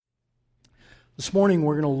This morning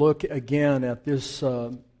we're going to look again at this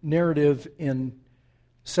narrative in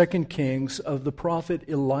 2 Kings of the prophet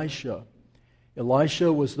Elisha.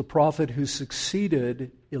 Elisha was the prophet who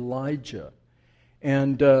succeeded Elijah.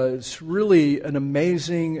 And it's really an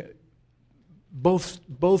amazing,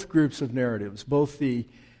 both groups of narratives, both the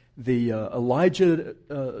Elijah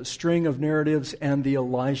string of narratives and the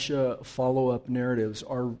Elisha follow-up narratives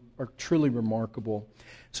are truly remarkable.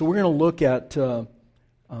 So we're going to look at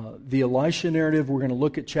the Elisha narrative. We're going to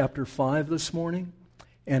look at chapter 5 this morning,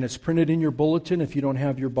 and it's printed in your bulletin if you don't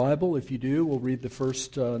have your Bible. If you do, we'll read the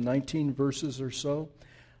first 19 verses or so.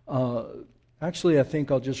 Actually, I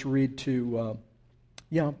think I'll just read to,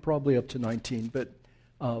 probably up to 19, but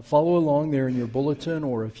follow along there in your bulletin,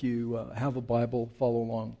 or if you have a Bible, follow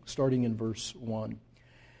along, starting in verse 1.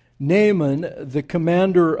 Naaman, the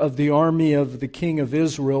commander of the army of the king of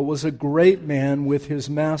Israel, was a great man with his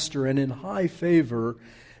master and in high favor,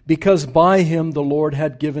 because by him the Lord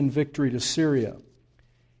had given victory to Syria.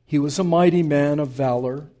 He was a mighty man of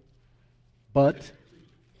valor, but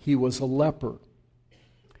he was a leper.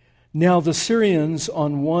 Now the Syrians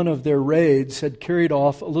on one of their raids had carried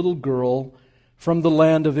off a little girl from the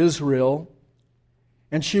land of Israel,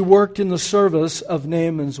 and she worked in the service of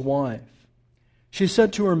Naaman's wife. She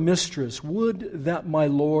said to her mistress, "Would that my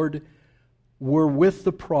Lord were with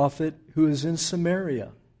the prophet who is in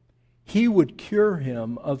Samaria. He would cure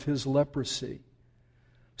him of his leprosy."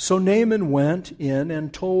 So Naaman went in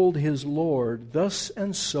and told his Lord, "Thus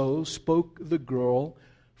and so spoke the girl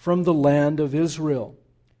from the land of Israel."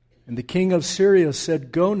 And the king of Syria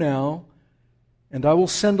said, "Go now, and I will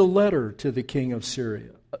send a letter to the king of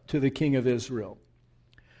Syria, to the king of Israel."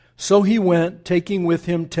 So he went, taking with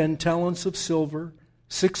him 10 talents of silver,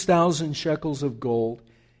 6,000 shekels of gold,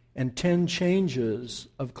 and 10 changes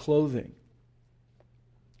of clothing.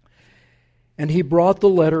 And he brought the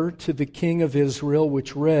letter to the king of Israel,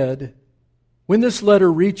 which read, "When this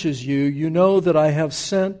letter reaches you, you know that I have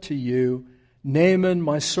sent to you Naaman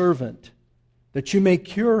my servant, that you may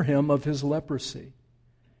cure him of his leprosy."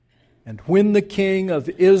 And when the king of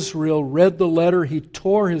Israel read the letter, he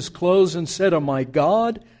tore his clothes and said, "Am I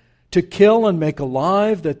God to kill and make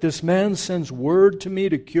alive, that this man sends word to me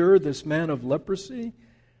to cure this man of leprosy?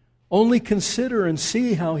 Only consider and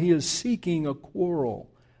see how he is seeking a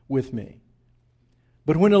quarrel with me."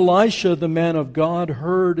 But when Elisha, the man of God,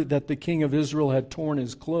 heard that the king of Israel had torn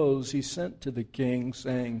his clothes, he sent to the king,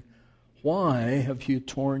 saying, "Why have you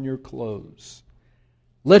torn your clothes?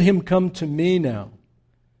 Let him come to me now,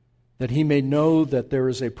 that he may know that there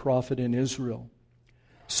is a prophet in Israel."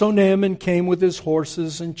 So Naaman came with his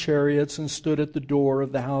horses and chariots and stood at the door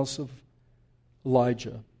of the house of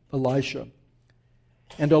Elisha.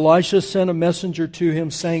 And Elisha sent a messenger to him,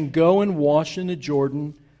 saying, "Go and wash in the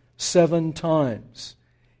Jordan 7 times,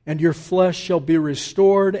 and your flesh shall be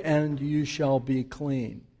restored, and you shall be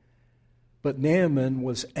clean." But Naaman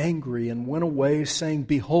was angry and went away, saying,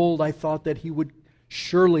 "Behold, I thought that he would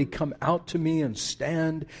surely come out to me and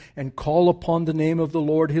stand and call upon the name of the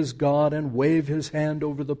Lord his God and wave his hand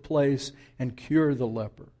over the place and cure the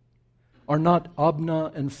leper. Are not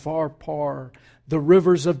Abna and Pharpar, the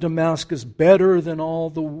rivers of Damascus, better than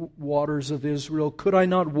all the waters of Israel? Could I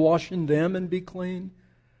not wash in them and be clean?"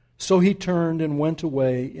 So he turned and went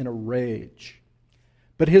away in a rage.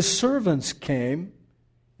 But his servants came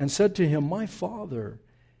and said to him, "My father,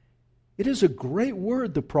 it is a great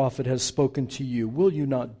word the prophet has spoken to you. Will you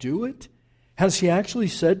not do it? Has he actually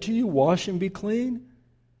said to you, 'Wash and be clean'?"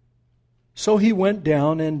 So he went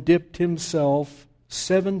down and dipped himself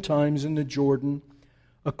 7 times in the Jordan,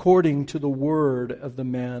 according to the word of the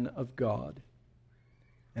man of God.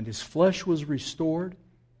 And his flesh was restored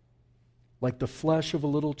like the flesh of a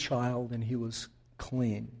little child, and he was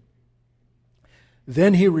clean.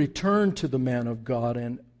 Then he returned to the man of God,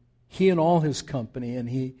 and he and all his company, and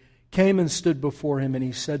he came and stood before him, and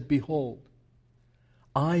he said, "Behold,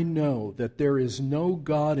 I know that there is no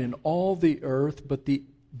God in all the earth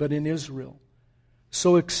but in Israel.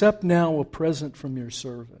 So accept now a present from your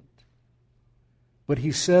servant." But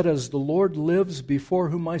he said, "As the Lord lives, before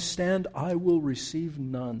whom I stand, I will receive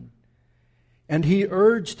none." And he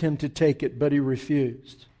urged him to take it, but he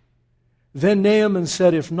refused. Then Naaman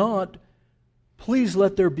said, "If not, please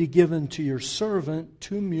let there be given to your servant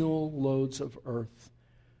 2 mule loads of earth.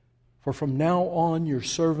 For from now on your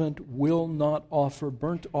servant will not offer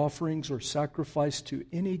burnt offerings or sacrifice to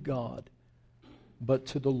any god, but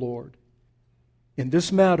to the Lord. In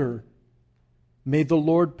this matter, may the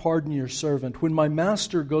Lord pardon your servant. When my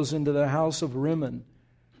master goes into the house of Rimmon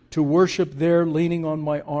to worship there, leaning on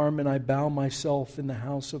my arm, and I bow myself in the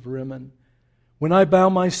house of Rimmon. When I bow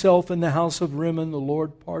myself in the house of Rimmon, the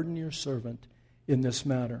Lord pardon your servant, in this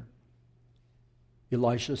matter.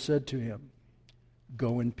 Elisha said to him,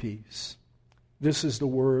 "Go in peace." This is the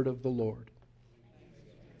word of the Lord.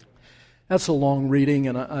 That's a long reading,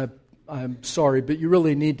 and I'm sorry, but you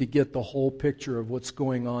really need to get the whole picture of what's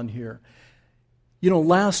going on here. You know,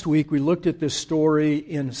 last week we looked at this story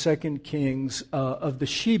in 2 Kings of the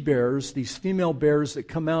she-bears, these female bears that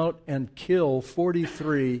come out and kill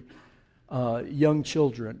 43 young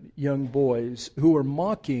children, young boys, who are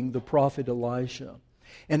mocking the prophet Elisha.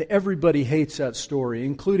 And everybody hates that story,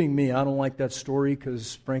 including me. I don't like that story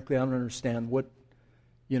because, frankly, I don't understand what,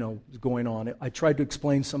 is going on. I tried to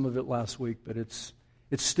explain some of it last week, but it's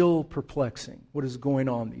still perplexing. What is going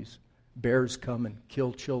on? These bears come and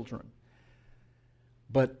kill children.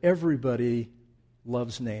 But everybody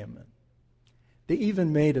loves Naaman. They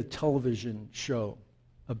even made a television show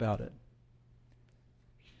about it.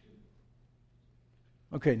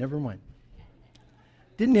 Okay, never mind.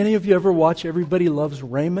 Didn't any of you ever watch Everybody Loves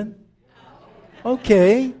Raymond?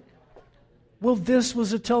 Okay. Well, this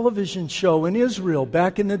was a television show in Israel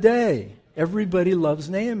back in the day. Everybody Loves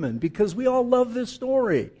Naaman, because we all love this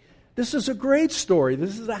story. This is a great story.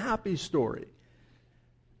 This is a happy story.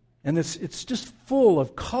 And it's just full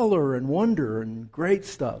of color and wonder and great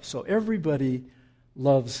stuff. So everybody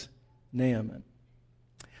loves Naaman.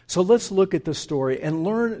 So let's look at the story and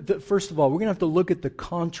learn that, first of all, we're going to have to look at the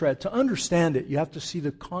contrast. To understand it, you have to see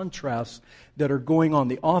the contrasts that are going on.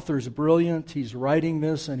 The author's brilliant. He's writing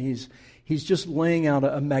this, and he's just laying out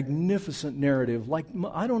a magnificent narrative. Like,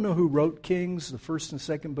 I don't know who wrote Kings, the first and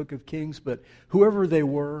second book of Kings, but whoever they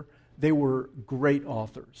were great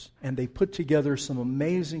authors, and they put together some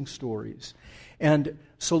amazing stories. And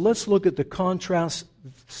so let's look at the contrast.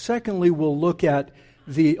 Secondly, we'll look at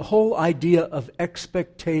the whole idea of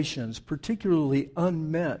expectations, particularly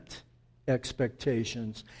unmet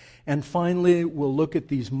expectations. And finally, we'll look at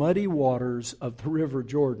these muddy waters of the River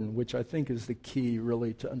Jordan, which I think is the key,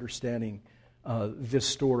 really, to understanding this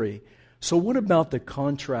story. So what about the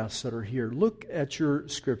contrasts that are here? Look at your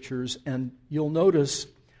scriptures, and you'll notice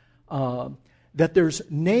that there's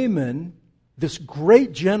Naaman, this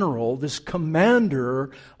great general, this commander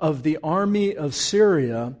of the army of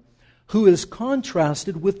Syria, who is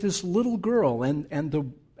contrasted with this little girl. And the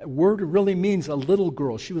word really means a little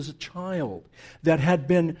girl. She was a child that had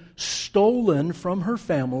been stolen from her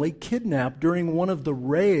family, kidnapped during one of the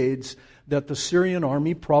raids that the Syrian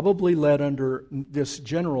army probably led under this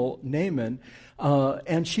general Naaman.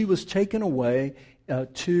 And she was taken away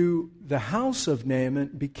to the house of Naaman,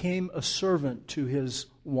 became a servant to his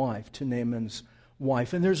wife, to Naaman's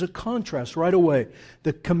wife. And there's a contrast right away.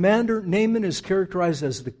 The commander, Naaman, is characterized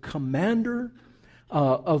as the commander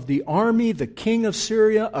of the army, the king of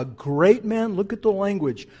Syria, a great man. Look at the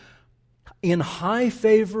language. In high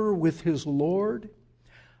favor with his Lord.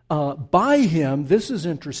 By him, this is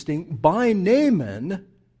interesting, by Naaman,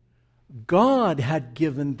 God had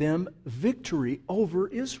given them victory over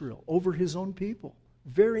Israel, over his own people.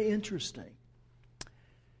 Very interesting.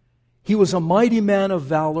 He was a mighty man of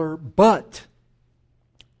valor, but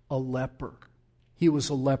a leper. He was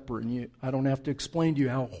a leper, and I don't have to explain to you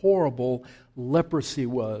how horrible leprosy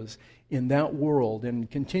was in that world,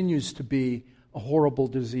 and continues to be a horrible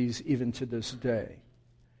disease even to this day.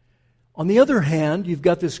 On the other hand, you've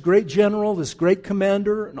got this great general, this great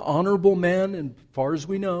commander, an honorable man, and as far as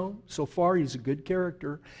we know, so far he's a good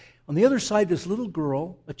character. On the other side, this little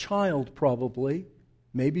girl, a child probably,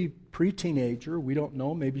 maybe pre-teenager, we don't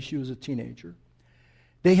know, maybe she was a teenager.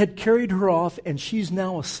 They had carried her off, and she's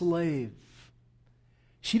now a slave.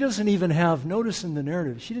 She doesn't even have, notice in the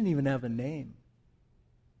narrative, she didn't even have a name.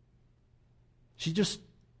 She's just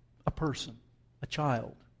a person, a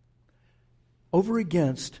child, over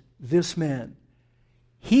against this man.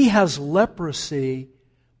 He has leprosy,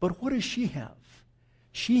 but what does she have?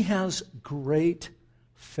 She has great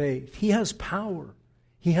faith. He has power.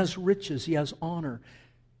 He has riches. He has honor.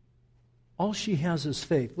 All she has is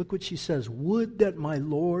faith. Look what she says. Would that my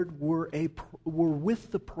Lord were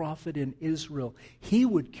with the prophet in Israel. He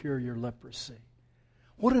would cure your leprosy.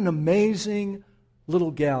 What an amazing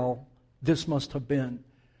little gal this must have been.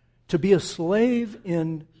 To be a slave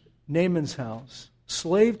in Naaman's house,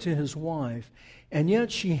 slave to his wife, and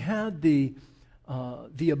yet she had the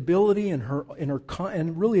ability in her,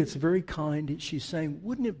 and really it's very kind. She's saying,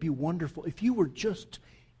 wouldn't it be wonderful if you were just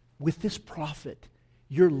with this prophet,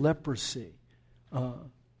 your leprosy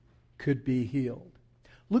could be healed.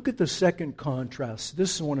 Look at the second contrast.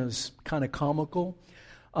 This one is kind of comical,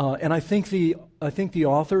 and I think the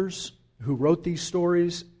authors who wrote these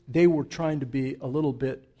stories, they were trying to be a little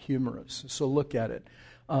bit humorous. So look at it.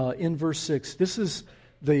 In verse 6, this is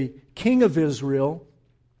the king of Israel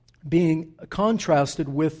being contrasted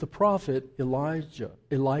with the prophet Elisha.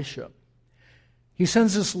 He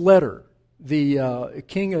sends this letter. The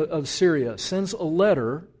king of Syria sends a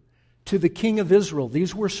letter to the king of Israel.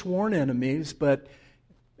 These were sworn enemies, but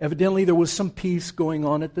evidently there was some peace going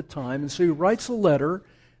on at the time. And so he writes a letter.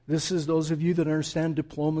 This is those of you that understand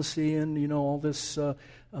diplomacy and, all this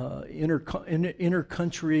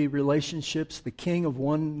inter-country relationships. The king of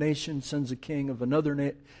one nation sends a king of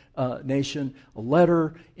another nation a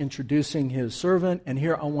letter introducing his servant, and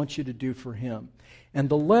here I want you to do for him. And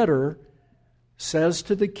the letter says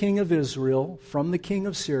to the king of Israel from the king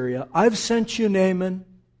of Syria, I've sent you Naaman,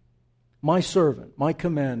 my servant, my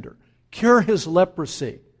commander. Cure his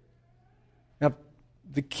leprosy. Now,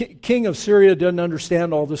 the king of Syria doesn't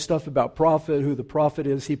understand all this stuff about prophet, who the prophet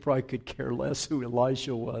is. He probably could care less who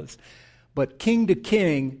Elisha was. But king to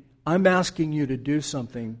king, I'm asking you to do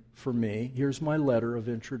something for me. Here's my letter of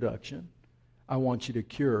introduction. I want you to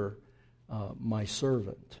cure my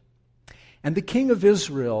servant. And the king of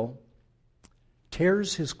Israel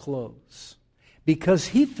tears his clothes because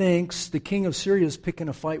he thinks the king of Syria is picking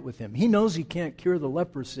a fight with him. He knows he can't cure the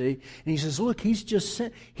leprosy, and he says, look, he's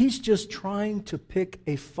just trying to pick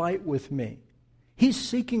a fight with me. He's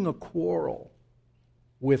seeking a quarrel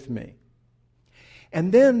with me.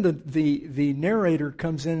 And then the narrator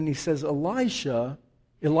comes in and he says, Elisha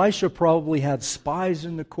probably had spies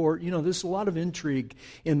in the court. There's a lot of intrigue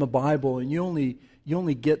in the Bible, and you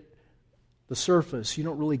only get the surface. You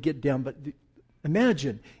don't really get down, but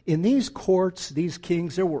imagine, in these courts, these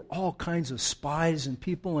kings, there were all kinds of spies and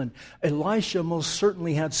people, and Elisha most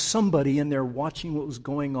certainly had somebody in there watching what was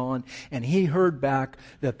going on, and he heard back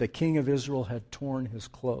that the king of Israel had torn his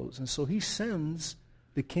clothes. And so he sends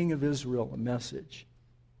the king of Israel a message.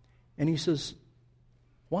 And he says,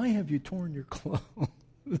 why have you torn your clothes?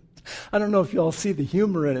 I don't know if you all see the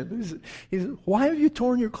humor in it. He says, why have you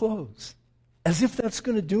torn your clothes? As if that's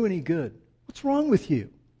going to do any good. What's wrong with you?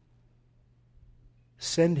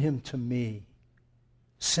 Send him to me.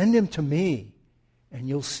 Send him to me, and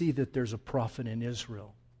you'll see that there's a prophet in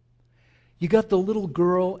Israel. You got the little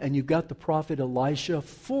girl, and you got the prophet Elisha,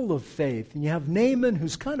 full of faith. And you have Naaman,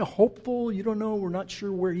 who's kind of hopeful. You don't know, we're not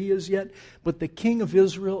sure where he is yet. But the king of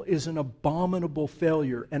Israel is an abominable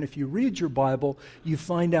failure. And if you read your Bible, you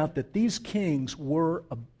find out that these kings were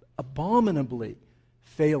abominably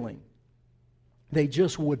failing. They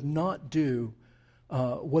just would not do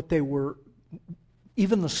what they were,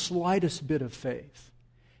 even the slightest bit of faith.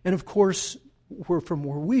 And of course, from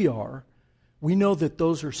where we are, we know that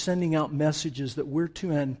those are sending out messages that we're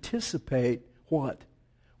to anticipate what?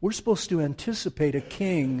 We're supposed to anticipate a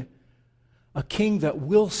king that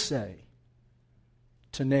will say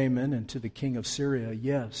to Naaman and to the king of Syria,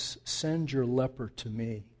 yes, send your leper to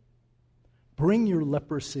me. Bring your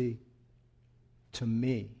leprosy to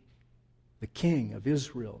me. The king of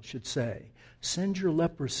Israel should say, send your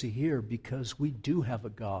leprosy here because we do have a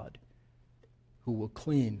God who will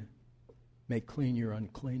make clean your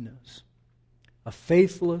uncleanness. A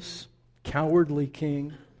faithless, cowardly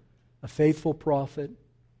king, a faithful prophet.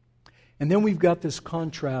 And then we've got this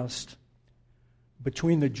contrast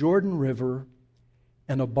between the Jordan River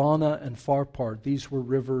and Abana and Pharpar. These were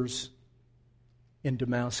rivers in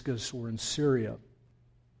Damascus or in Syria.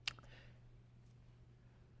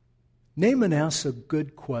 Naaman asks a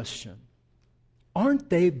good question. Aren't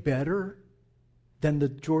they better than the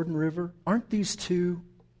Jordan River? Aren't these two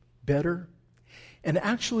better? And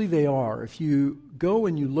actually they are. If you go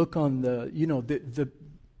and you look on the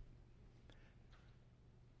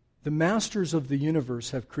masters of the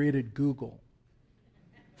universe have created Google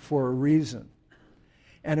for a reason.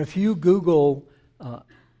 And if you Google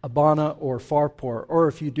Abana or Pharpar, or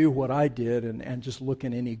if you do what I did and just look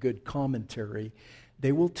in any good commentary,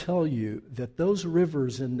 they will tell you that those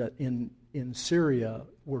rivers in Syria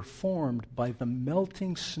were formed by the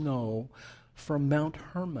melting snow from Mount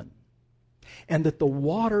Hermon. And that the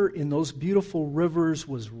water in those beautiful rivers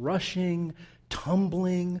was rushing,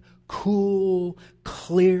 tumbling, cool,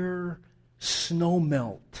 clear, snow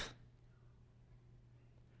melt.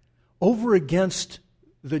 Over against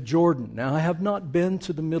the Jordan. Now, I have not been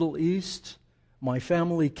to the Middle East. My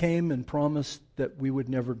family came and promised that we would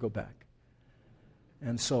never go back.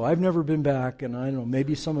 And so I've never been back, and I don't know,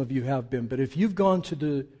 maybe some of you have been. But if you've gone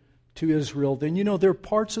to Israel, then you know there are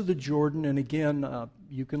parts of the Jordan, and again,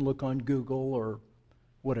 you can look on Google or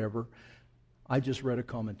whatever. I just read a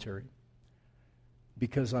commentary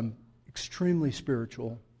because I'm extremely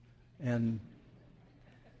spiritual. And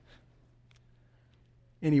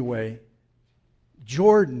anyway,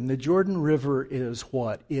 the Jordan River is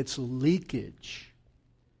what? It's leakage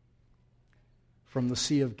from the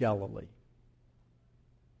Sea of Galilee.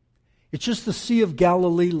 It's just the Sea of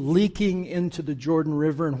Galilee leaking into the Jordan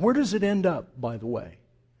River. And where does it end up, by the way?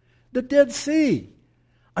 The Dead Sea.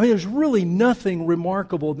 I mean, there's really nothing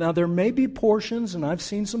remarkable. Now, there may be portions, and I've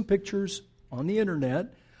seen some pictures on the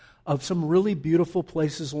internet, of some really beautiful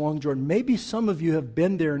places along Jordan. Maybe some of you have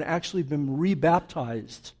been there and actually been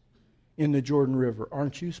rebaptized in the Jordan River.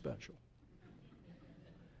 Aren't you special?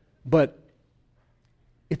 But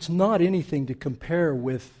it's not anything to compare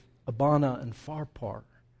with Abana and Pharpar.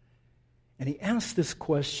 And he asked this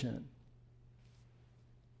question.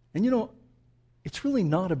 And you know, it's really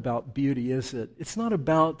not about beauty, is it? It's not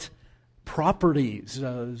about properties.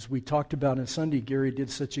 As we talked about in Sunday, Gary did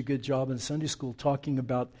such a good job in Sunday school talking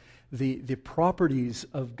about the properties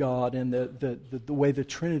of God and the way the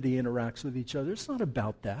Trinity interacts with each other. It's not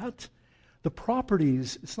about that. The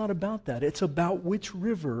properties, it's not about that. It's about which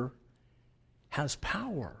river has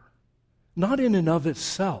power. Not in and of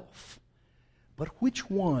itself, but which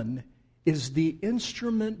one is the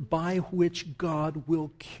instrument by which God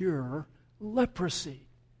will cure leprosy.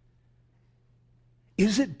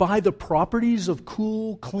 Is it by the properties of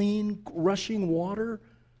cool, clean, rushing water?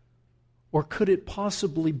 Or could it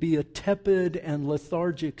possibly be a tepid and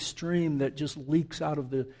lethargic stream that just leaks out of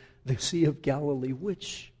the Sea of Galilee?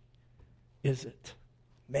 Which is it?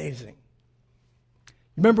 Amazing.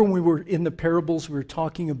 Remember when we were in the parables, we were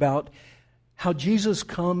talking about how Jesus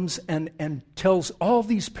comes and tells all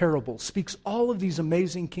these parables, speaks all of these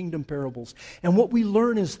amazing kingdom parables. And what we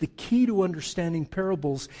learn is the key to understanding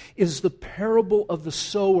parables is the parable of the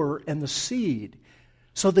sower and the seed.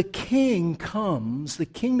 So the king comes, the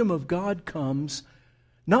kingdom of God comes,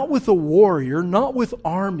 not with a warrior, not with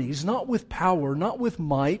armies, not with power, not with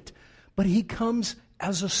might, but he comes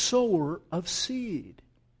as a sower of seed.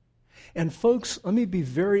 And folks, let me be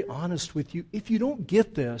very honest with you. If you don't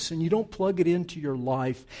get this and you don't plug it into your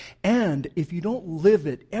life, and if you don't live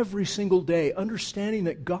it every single day, understanding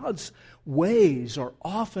that God's ways are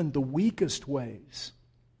often the weakest ways,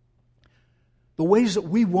 the ways that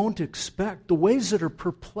we won't expect, the ways that are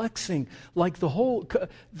perplexing, like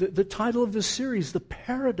the title of this series, The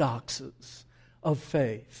Paradoxes of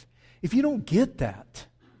Faith. If you don't get that,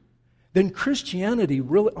 then Christianity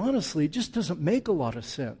really, honestly, just doesn't make a lot of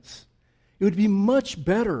sense. It would be much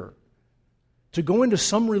better to go into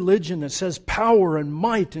some religion that says power and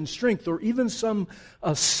might and strength, or even some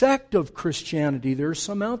sect of Christianity. There's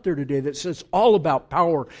some out there today that says all about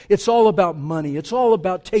power. It's all about money. It's all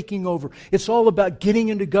about taking over. It's all about getting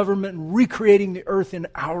into government and recreating the earth in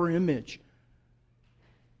our image.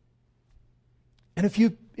 And if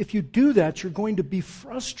you do that, you're going to be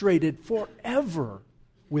frustrated forever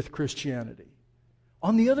with Christianity.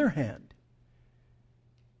 On the other hand,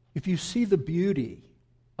 if you see the beauty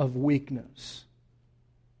of weakness,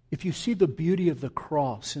 if you see the beauty of the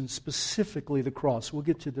cross, and specifically the cross, we'll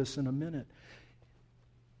get to this in a minute,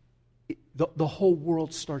 the whole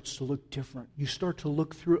world starts to look different. You start to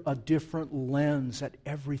look through a different lens at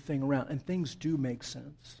everything around, and things do make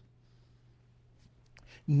sense.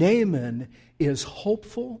 Naaman is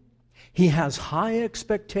hopeful. He has high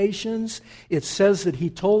expectations. It says that he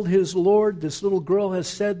told his Lord, this little girl has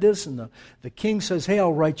said this, and the king says, hey,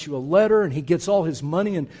 I'll write you a letter, and he gets all his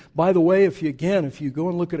money. And by the way, if you go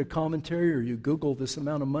and look at a commentary or you Google this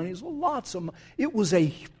amount of money, it's lots of money. It was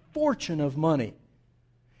a fortune of money.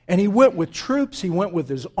 And he went with troops, he went with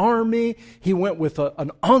his army, he went with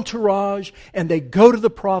an entourage, and they go to the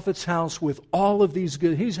prophet's house with all of these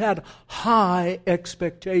goods. He's had high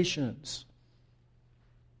expectations.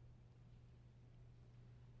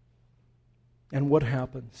 And what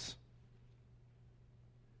happens?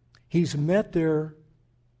 He's met there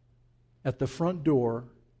at the front door.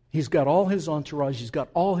 He's got all his entourage. He's got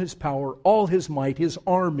all his power, all his might, his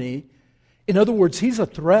army. In other words, he's a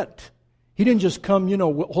threat. He didn't just come,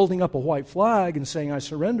 holding up a white flag and saying, I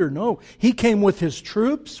surrender. No, he came with his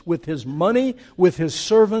troops, with his money, with his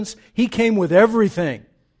servants. He came with everything.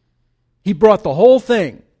 He brought the whole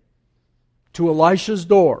thing to Elisha's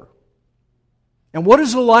door. And what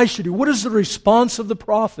does Elisha do? What is the response of the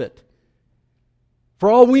prophet?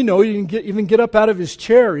 For all we know, he didn't even get up out of his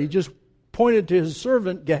chair. He just pointed to his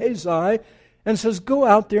servant, Gehazi, and says, go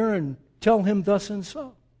out there and tell him thus and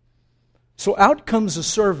so. So out comes a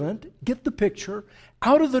servant. Get the picture.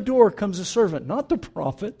 Out of the door comes a servant, not the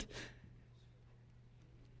prophet.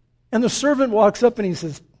 And the servant walks up and he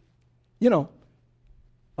says,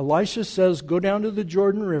 Elisha says, go down to the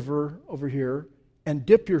Jordan River over here and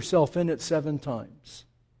dip yourself in it 7 times,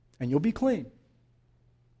 and you'll be clean.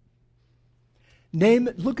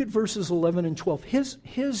 Look at verses 11 and 12.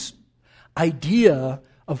 His idea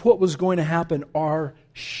of what was going to happen are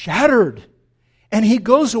shattered. And he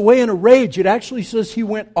goes away in a rage. It actually says he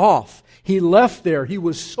went off. He left there. He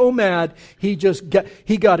was so mad. He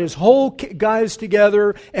got his whole guys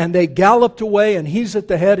together, and they galloped away, and he's at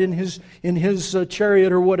the head in his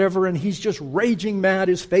chariot or whatever, and he's just raging mad.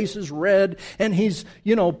 His face is red, and he's,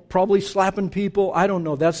 probably slapping people. I don't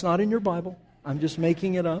know. That's not in your Bible. I'm just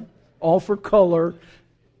making it up. All for color.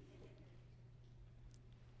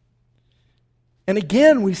 And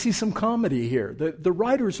again, we see some comedy here. The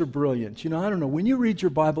writers are brilliant. I don't know. When you read your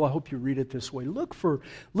Bible, I hope you read it this way. Look for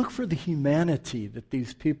the humanity that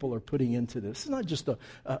these people are putting into this. It's not just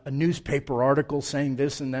a newspaper article saying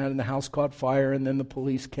this and that, and the house caught fire, and then the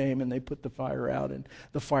police came and they put the fire out, and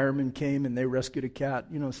the firemen came and they rescued a cat.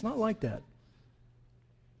 It's not like that.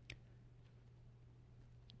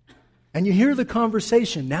 And you hear the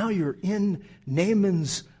conversation. Now you're in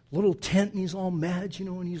Naaman's little tent, and he's all mad,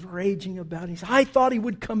 and he's raging about it. He says, I thought he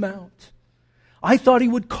would come out. I thought he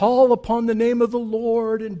would call upon the name of the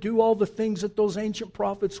Lord and do all the things that those ancient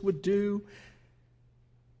prophets would do.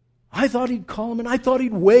 I thought he'd call him, and I thought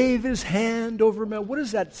he'd wave his hand over me. What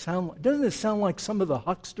does that sound like? Doesn't it sound like some of the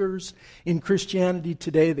hucksters in Christianity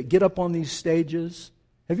today that get up on these stages?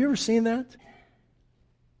 Have you ever seen that?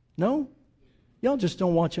 No? Y'all just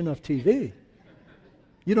don't watch enough TV.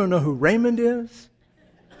 You don't know who Raymond is?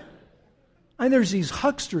 And there's these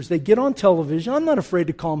hucksters. They get on television. I'm not afraid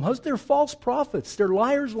to call them hucksters. They're false prophets. They're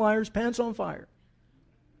liars, pants on fire.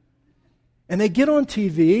 And they get on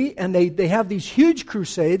TV, and they have these huge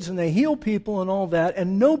crusades, and they heal people and all that,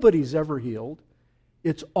 and nobody's ever healed.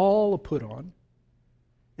 It's all a put on.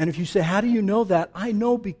 And if you say, how do you know that? I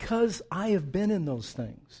know because I have been in those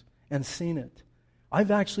things and seen it.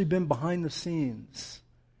 I've actually been behind the scenes.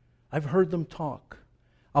 I've heard them talk.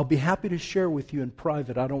 I'll be happy to share with you in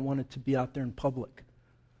private. I don't want it to be out there in public.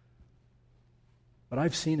 But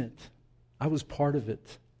I've seen it. I was part of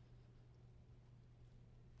it.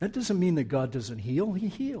 That doesn't mean that God doesn't heal. He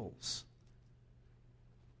heals.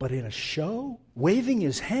 But in a show, waving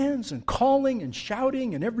his hands and calling and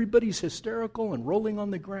shouting, and everybody's hysterical and rolling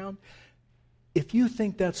on the ground, if you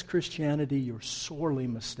think that's Christianity, you're sorely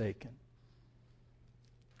mistaken.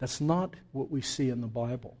 That's not what we see in the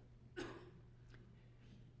Bible.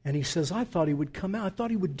 And he says, I thought he would come out. I thought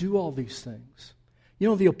he would do all these things.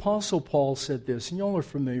 The Apostle Paul said this, and y'all are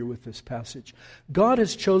familiar with this passage. God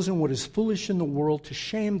has chosen what is foolish in the world to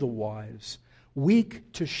shame the wise,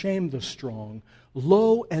 weak to shame the strong,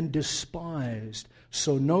 low and despised,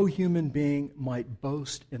 so no human being might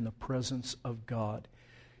boast in the presence of God.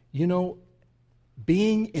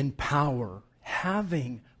 Being in power,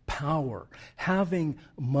 having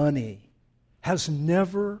money, has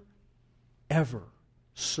never, ever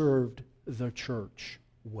served the church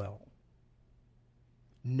well.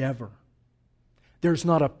 Never. There's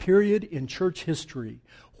not a period in church history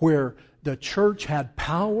where the church had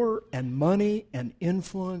power and money and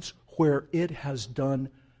influence where it has done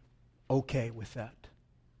okay with that.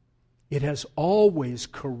 It has always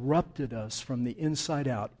corrupted us from the inside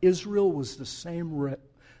out. Israel was the same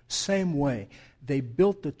way. They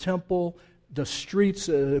built the temple. The streets,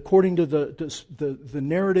 according to the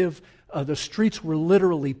narrative, the streets were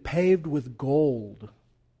literally paved with gold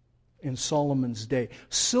in Solomon's day.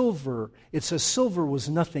 Silver, it says silver was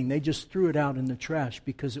nothing. They just threw it out in the trash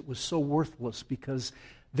because it was so worthless, because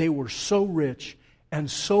they were so rich and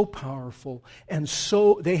so powerful, and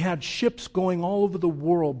so they had ships going all over the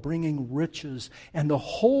world bringing riches, and the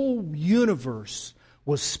whole universe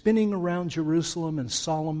was spinning around Jerusalem and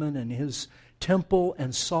Solomon and his temple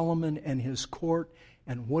and Solomon and his court.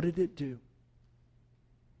 And what did it do?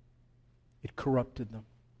 It corrupted them.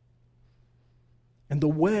 And the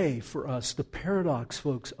way for us, the paradox,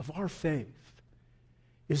 folks, of our faith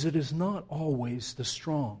is it is not always the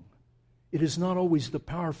strong. It is not always the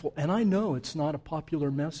powerful. And I know it's not a popular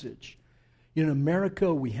message. In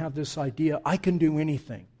America, we have this idea, I can do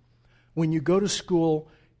anything. When you go to school,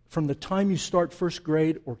 from the time you start first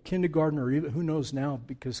grade or kindergarten, or even, who knows now,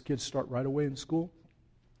 because kids start right away in school,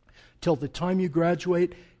 till the time you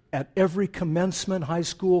graduate, at every commencement, high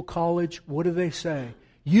school, college, what do they say?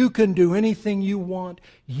 You can do anything you want.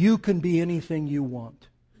 You can be anything you want.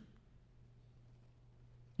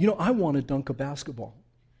 I want to dunk a basketball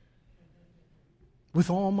with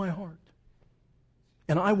all my heart.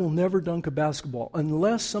 And I will never dunk a basketball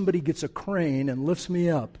unless somebody gets a crane and lifts me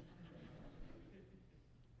up.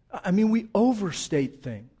 We overstate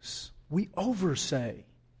things. We oversay.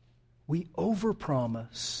 We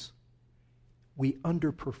overpromise. We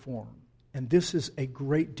underperform. And this is a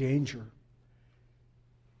great danger.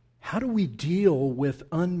 How do we deal with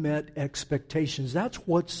unmet expectations? That's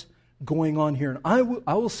what's going on here. And I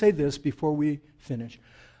will say this before we finish.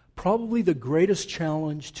 probably the greatest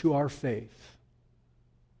challenge to our faith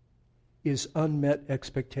is unmet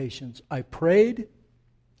expectations. I prayed,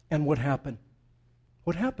 and what happened?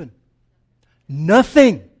 What happened?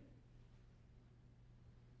 Nothing.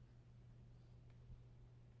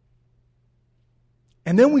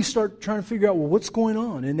 And then we start trying to figure out, well, what's going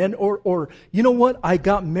on? And then, or you know what? I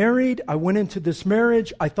got married. I went into this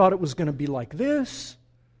marriage. I thought it was going to be like this.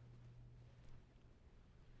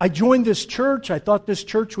 I joined this church. I thought this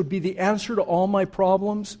church would be the answer to all my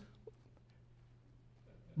problems.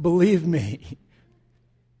 Believe me.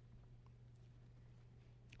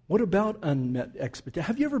 What about unmet expectations?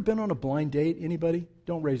 Have you ever been on a blind date? Anybody?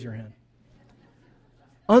 Don't raise your hand.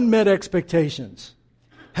 Unmet expectations.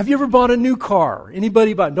 Have you ever bought a new car?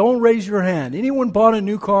 Anybody bought? Don't raise your hand. Anyone bought a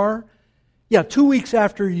new car? Yeah, 2 weeks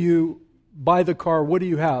after you buy the car, what do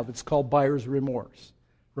you have? It's called buyer's remorse,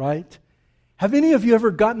 right? Have any of you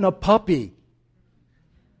ever gotten a puppy?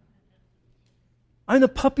 And the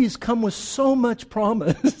puppies come with so much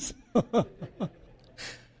promise.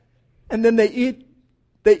 And then they eat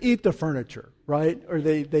the furniture, right? Or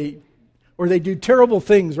they do terrible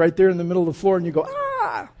things right there in the middle of the floor, and you go,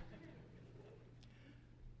 ah!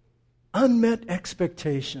 Unmet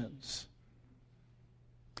expectations.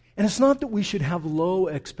 And it's not that we should have low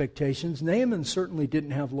expectations. Naaman certainly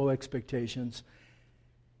didn't have low expectations.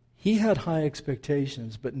 He had high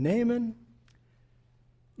expectations, but Naaman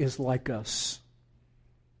is like us.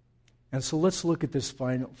 And so let's look at this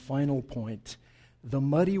final point, the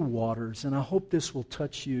muddy waters. And I hope this will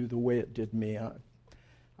touch you the way it did me.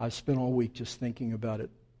 I spent all week just thinking about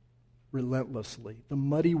it relentlessly. The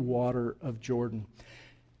muddy water of Jordan.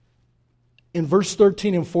 In verse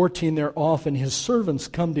 13 and 14, they're off, and his servants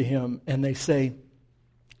come to him, and they say,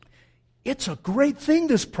 it's a great thing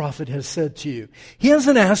this prophet has said to you. He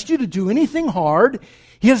hasn't asked you to do anything hard.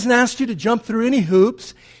 He hasn't asked you to jump through any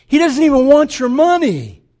hoops. He doesn't even want your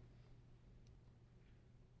money.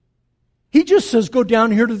 He just says, go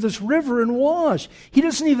down here to this river and wash. He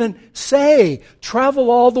doesn't even say,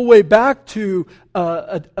 travel all the way back to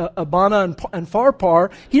Abana and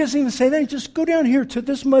Pharpar. He doesn't even say that. He just go down here to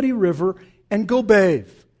this muddy river and go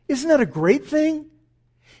bathe. Isn't that a great thing?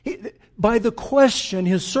 By the question,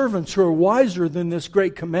 his servants, who are wiser than this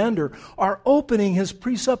great commander, are opening his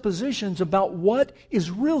presuppositions about what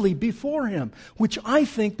is really before him, which I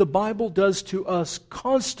think the Bible does to us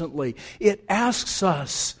constantly. It asks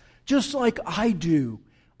us, just like I do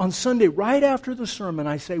on Sunday, right after the sermon,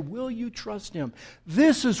 I say, will you trust him?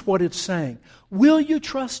 This is what it's saying. Will you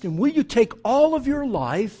trust him? Will you take all of your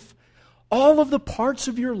life, all of the parts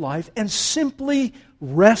of your life, and simply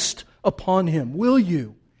rest upon him? Will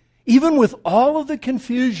you? Even with all of the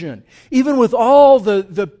confusion, even with all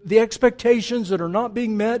the expectations that are not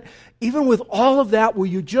being met, even with all of that, will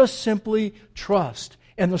you just simply trust?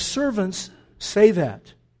 And the servants say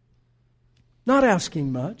that. Not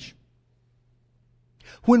asking much.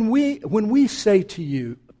 When we say to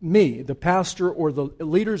you, me, the pastor or the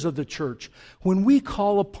leaders of the church, when we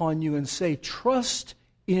call upon you and say, trust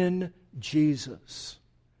in Jesus,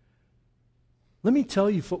 let me tell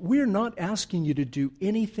you, we're not asking you to do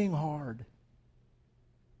anything hard.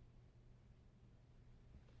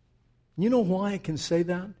 You know why I can say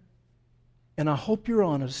that? And I hope you're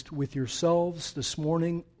honest with yourselves this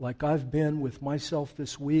morning, like I've been with myself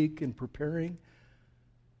this week in preparing.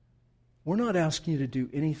 We're not asking you to do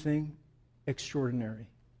anything extraordinary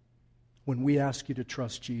when we ask you to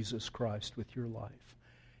trust Jesus Christ with your life.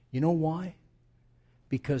 You know why?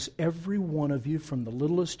 Because every one of you, from the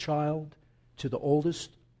littlest child to the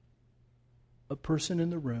oldest person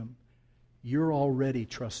in the room, you're already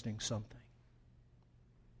trusting something.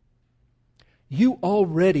 You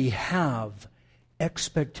already have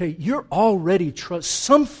expectation. You're already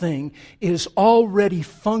something is already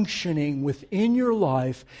functioning within your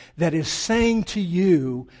life that is saying to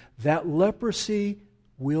you that leprosy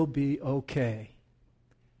will be okay.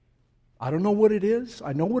 I don't know what it is.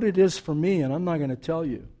 I know what it is for me, and I'm not going to tell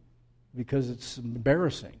you because it's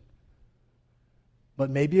embarrassing. But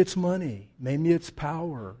maybe it's money, maybe it's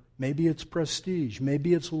power, maybe it's prestige,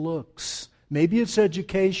 maybe it's looks, maybe it's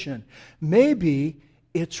education, maybe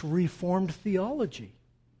it's Reformed theology.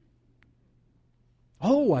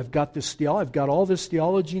 Oh, I've got this theology. I've got all this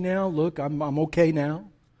theology now. Look, I'm okay now.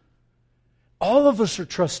 All of us are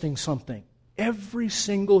trusting something. Every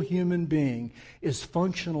single human being is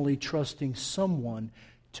functionally trusting someone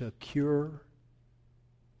to cure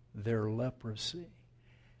their leprosy.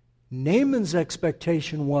 Naaman's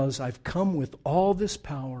expectation was, I've come with all this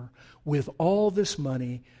power, with all this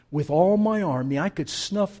money, with all my army. I could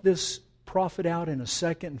snuff this prophet out in a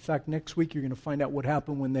second. In fact, next week you're going to find out what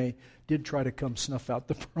happened when they did try to come snuff out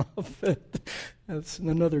the prophet. That's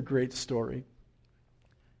another great story.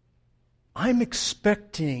 I'm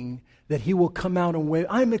expecting that he will come out and wave.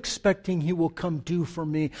 I'm expecting he will come do for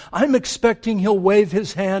me. I'm expecting he'll wave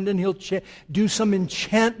his hand and he'll do some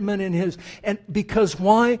enchantment in his. And because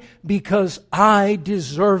why? Because I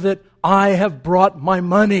deserve it. I have brought my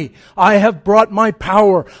money. I have brought my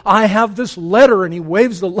power. I have this letter. And he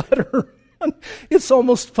waves the letter. It's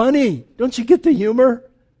almost funny. Don't you get the humor?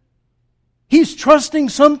 He's trusting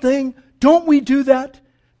something. Don't we do that?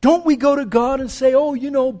 Don't we go to God and say,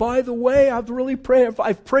 oh, by the way, I've really prayed.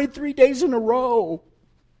 I've prayed 3 days in a row.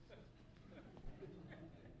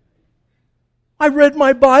 I read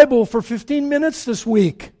my Bible for 15 minutes this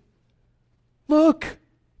week. Look.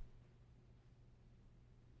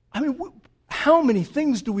 I mean, how many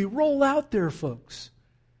things do we roll out there, folks?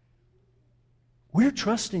 We're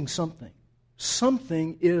trusting something.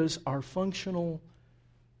 Something is our functional,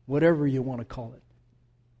 whatever you want to call it.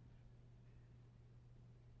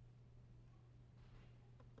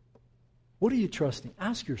 What are you trusting?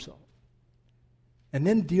 Ask yourself. And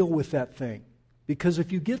then deal with that thing. Because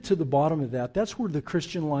if you get to the bottom of that, that's where the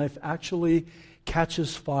Christian life actually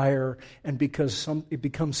catches fire, and because it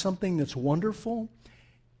becomes something that's wonderful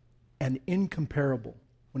and incomparable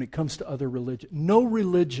when it comes to other religion. No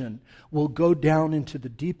religion will go down into the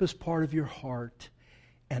deepest part of your heart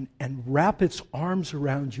and wrap its arms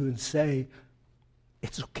around you and say,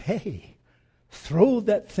 it's okay. Throw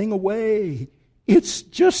that thing away. It's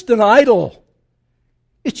just an idol.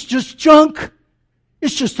 It's just junk.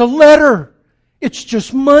 It's just a letter. It's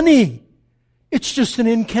just money. It's just an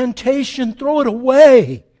incantation. Throw it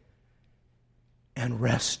away. And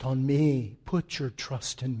rest on me. Put your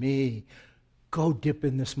trust in me. Go dip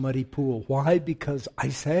in this muddy pool. Why? Because I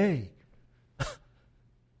say.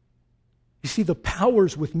 You see, the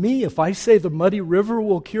power's with me. If I say the muddy river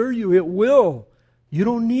will cure you, it will. You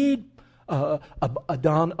don't need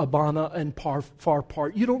Adon, Abana, and far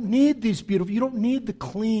part. You don't need these beautiful. You don't need the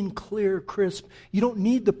clean, clear, crisp. You don't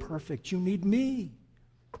need the perfect. You need me.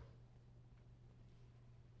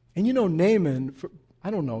 And Naaman, I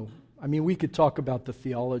don't know. I mean, we could talk about the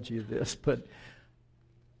theology of this, but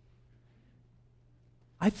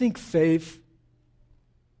I think faith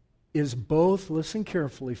is both, listen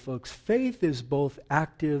carefully, folks, faith is both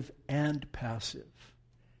active and passive.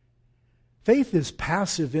 Faith is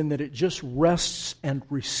passive in that it just rests and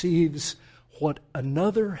receives what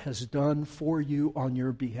another has done for you on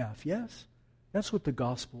your behalf. Yes, that's what the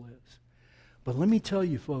gospel is. But let me tell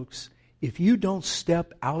you, folks, if you don't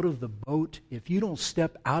step out of the boat, if you don't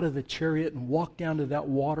step out of the chariot and walk down to that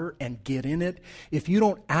water and get in it, if you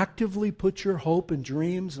don't actively put your hope and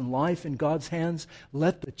dreams and life in God's hands,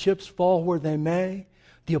 let the chips fall where they may.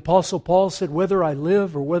 The Apostle Paul said, whether I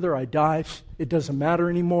live or whether I die, it doesn't matter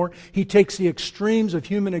anymore. He takes the extremes of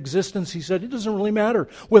human existence. He said, it doesn't really matter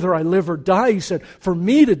whether I live or die. He said, for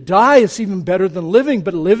me to die is even better than living,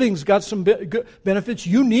 but living's got some benefits.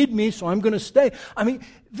 You need me, so I'm going to stay. I mean,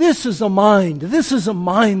 this is a mind. This is a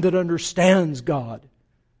mind that understands God.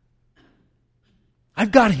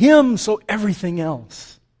 I've got Him, so everything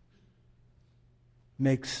else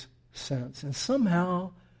makes sense. And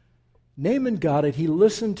somehow Naaman got it. He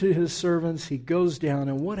listened to his servants. He goes down,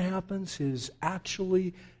 and what happens is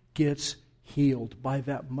actually gets healed by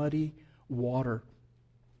that muddy water.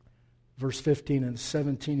 Verse 15 and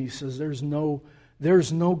 17, he says, there's no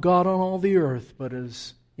God on all the earth but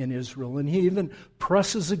is in Israel. And he even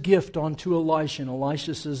presses a gift onto Elisha, and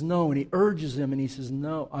Elisha says no, and he urges him, and he says,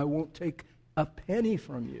 no, I won't take a penny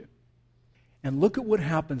from you. And look at what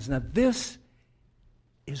happens. Now this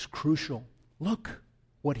is crucial. Look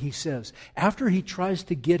what he says. After he tries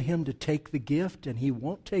to get him to take the gift and he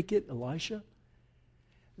won't take it, Elisha,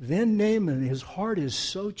 then Naaman, his heart is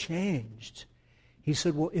so changed. He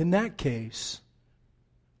said, well, in that case,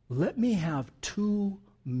 let me have 2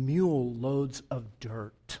 mule loads of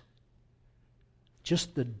dirt.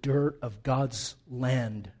 Just the dirt of God's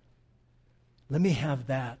land. Let me have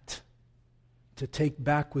that to take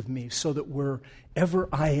back with me so that wherever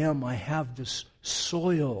I am, I have this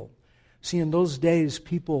soil. See, in those days,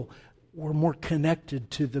 people were more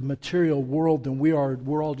connected to the material world than we are.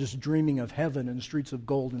 We're all just dreaming of heaven and streets of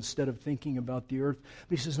gold instead of thinking about the earth.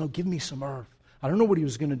 But he says, no, give me some earth. I don't know what he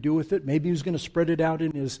was going to do with it. Maybe he was going to spread it out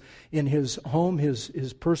in his home,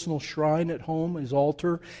 his personal shrine at home, his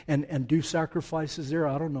altar, and do sacrifices there.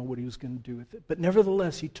 I don't know what he was going to do with it. But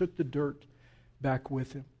nevertheless, he took the dirt back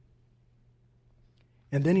with him.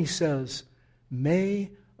 And then he says,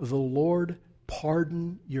 may the Lord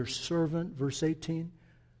pardon your servant, verse 18.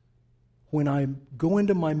 when I go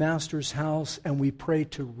into my master's house and we pray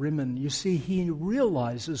to Rimmon, you see, he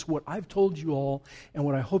realizes what I've told you all and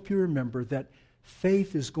what I hope you remember, that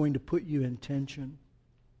faith is going to put you in tension.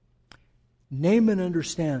 Naaman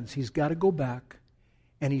understands he's got to go back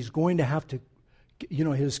and he's going to have to,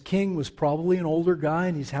 his king was probably an older guy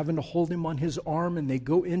and he's having to hold him on his arm, and they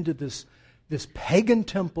go into this pagan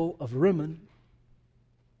temple of Rimmon.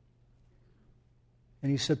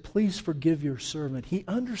 And he said, please forgive your servant. He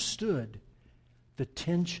understood the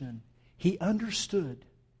tension. He understood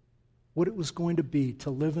what it was going to be to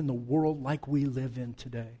live in the world like we live in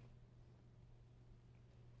today.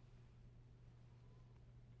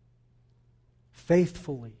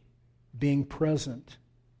 Faithfully being present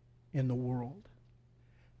in the world.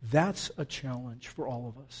 That's a challenge for all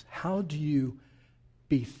of us. How do you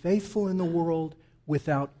be faithful in the world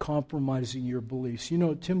without compromising your beliefs?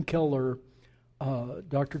 Tim Keller,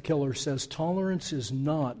 Dr. Keller says, tolerance is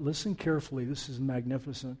not, listen carefully, this is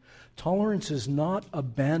magnificent, tolerance is not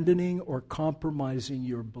abandoning or compromising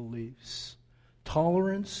your beliefs.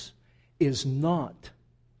 Tolerance is not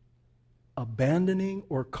abandoning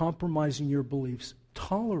or compromising your beliefs.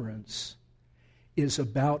 Tolerance is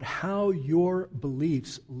about how your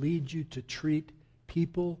beliefs lead you to treat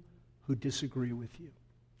people who disagree with you.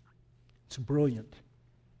 It's brilliant.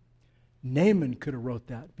 Naaman could have wrote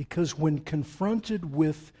that, because when confronted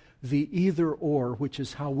with the either or, which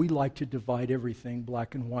is how we like to divide everything,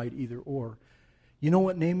 black and white, either or, you know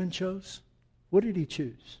what Naaman chose? What did he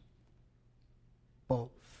choose?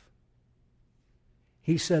 Both.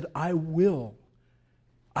 He said, I will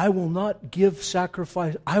not give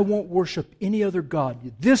sacrifice. I won't worship any other God.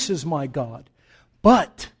 This is my God.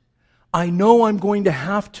 But I know I'm going to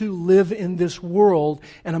have to live in this world,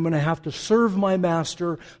 and I'm going to have to serve my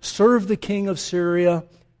master, serve the king of Syria.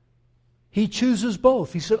 He chooses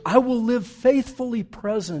both. He said, I will live faithfully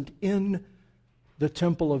present in the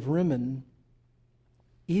temple of Rimmon,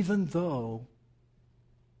 even though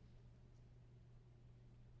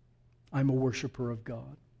I'm a worshiper of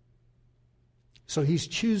God. So he's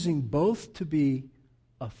choosing both to be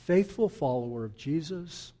a faithful follower of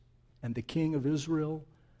Jesus and the King of Israel,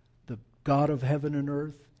 the God of heaven and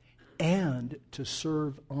earth, and to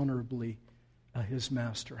serve honorably his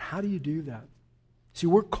master. How do you do that? See,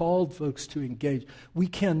 we're called, folks, to engage. We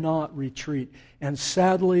cannot retreat. And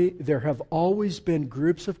sadly, there have always been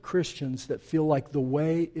groups of Christians that feel like the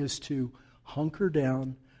way is to hunker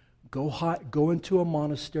down, go into a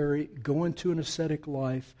monastery, go into an ascetic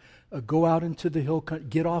life, go out into the hill country,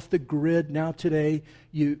 get off the grid. Now today,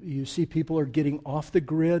 you see people are getting off the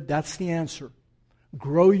grid. That's the answer.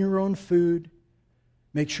 Grow your own food.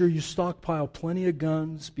 Make sure you stockpile plenty of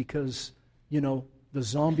guns because, the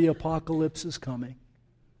zombie apocalypse is coming.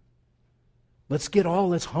 Let's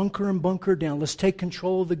hunker and bunker down. Let's take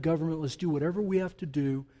control of the government. Let's do whatever we have to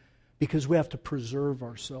do because we have to preserve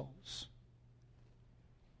ourselves.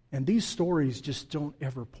 And these stories just don't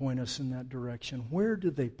ever point us in that direction. Where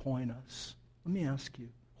do they point us? Let me ask you,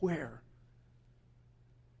 where?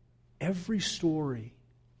 Every story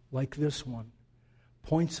like this one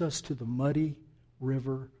points us to the muddy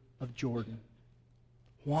river of Jordan.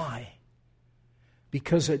 Why?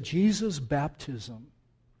 Because at Jesus' baptism,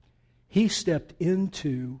 he stepped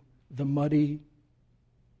into the muddy,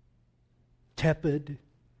 tepid,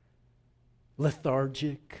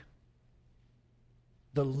 lethargic,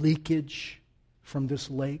 the leakage from this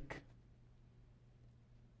lake.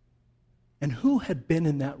 And who had been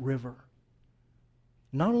in that river?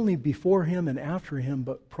 Not only before him and after him,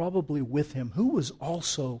 but probably with him. Who was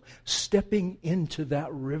also stepping into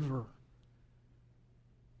that river?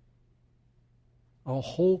 A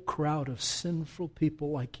whole crowd of sinful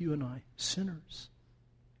people like you and I, sinners.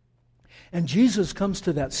 And Jesus comes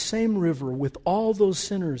to that same river with all those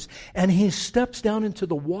sinners, and he steps down into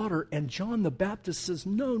the water, and John the Baptist says,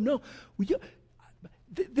 no,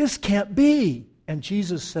 this can't be. And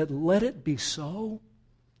Jesus said, let it be so,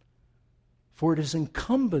 for it is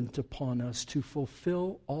incumbent upon us to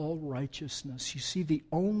fulfill all righteousness. You see, the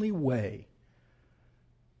only way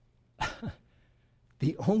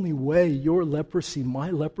your leprosy,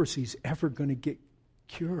 my leprosy, is ever going to get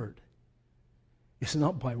cured is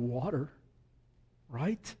not by water.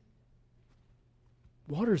 Right?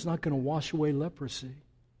 Water is not going to wash away leprosy.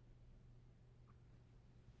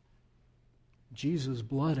 Jesus'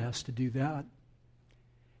 blood has to do that.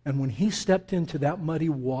 And when he stepped into that muddy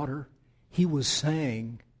water, he was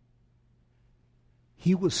saying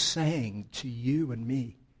to you and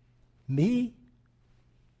me,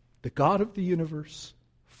 the God of the universe,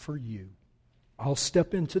 for you. I'll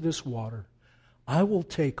step into this water. I will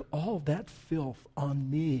take all that filth on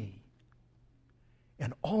me.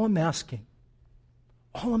 And all I'm asking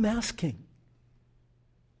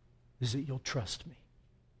is that you'll trust me.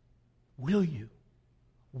 Will you?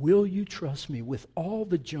 Will you trust me with all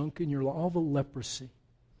the junk in your life, all the leprosy?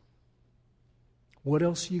 What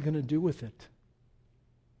else are you going to do with it?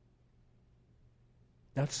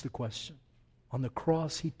 That's the question. On the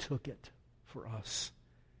cross, he took it for us.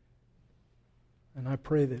 And I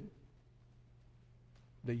pray that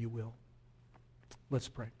you will. Let's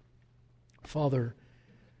pray. Father,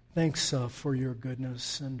 thanks for your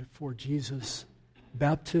goodness and for Jesus'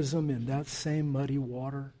 baptism in that same muddy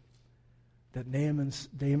water that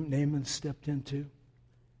Naaman stepped into.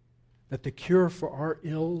 That the cure for our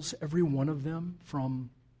ills, every one of them, from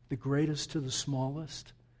the greatest to the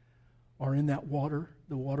smallest, are in that water,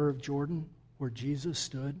 the water of Jordan, where Jesus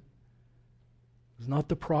stood. It was not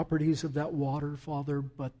the properties of that water, Father,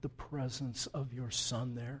 but the presence of your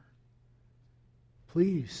Son there.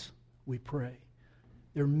 Please, we pray.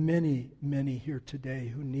 There are many, many here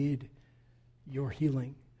today who need your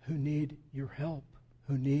healing, who need your help,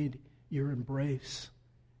 who need your embrace.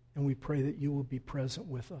 And we pray that you will be present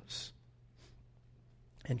with us.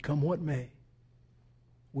 And come what may,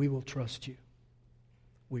 we will trust you.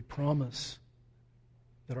 We promise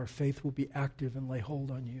that our faith will be active and lay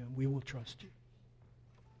hold on you, and we will trust you.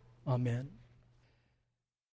 Amen.